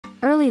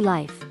Early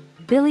life.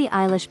 Billie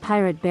Eilish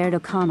Pirate Baird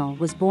O'Connell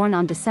was born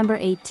on December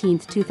 18,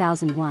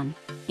 2001,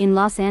 in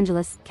Los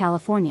Angeles,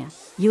 California,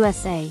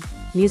 USA,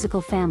 musical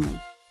family.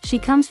 She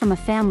comes from a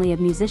family of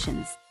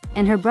musicians,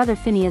 and her brother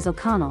Phineas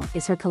O'Connell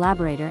is her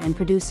collaborator and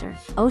producer.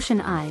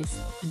 Ocean Eyes.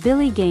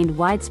 Billie gained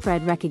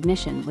widespread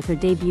recognition with her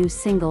debut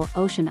single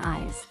Ocean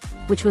Eyes,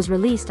 which was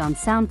released on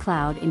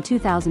SoundCloud in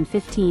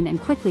 2015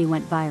 and quickly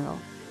went viral.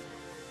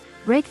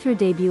 Breakthrough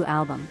debut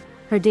album.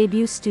 Her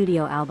debut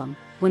studio album,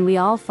 When We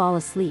All Fall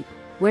Asleep,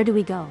 Where Do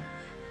We Go?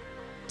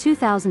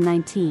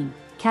 2019,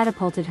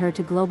 catapulted her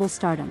to global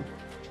stardom.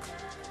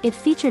 It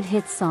featured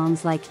hit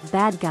songs like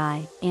Bad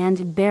Guy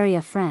and Bury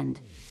a Friend.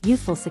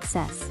 Youthful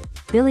success.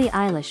 Billie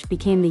Eilish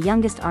became the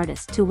youngest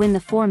artist to win the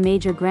 4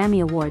 major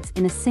Grammy Awards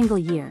in a single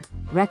year.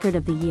 Record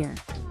of the Year,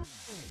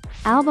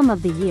 Album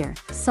of the Year,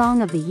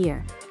 Song of the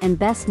Year, and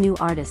Best New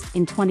Artist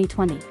in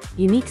 2020.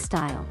 Unique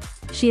style.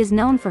 She is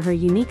known for her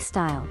unique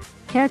style,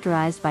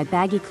 characterized by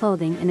baggy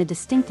clothing and a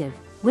distinctive,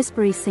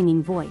 whispery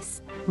singing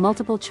voice.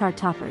 Multiple chart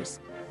toppers.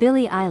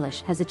 Billie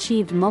Eilish has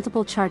achieved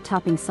multiple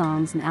chart-topping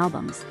songs and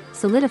albums,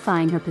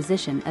 solidifying her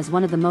position as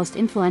one of the most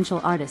influential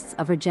artists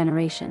of her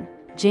generation.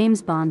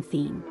 James Bond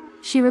theme.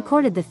 She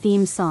recorded the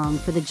theme song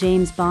for the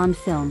James Bond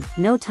film,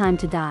 No Time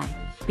to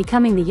Die,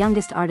 becoming the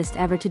youngest artist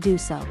ever to do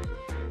so.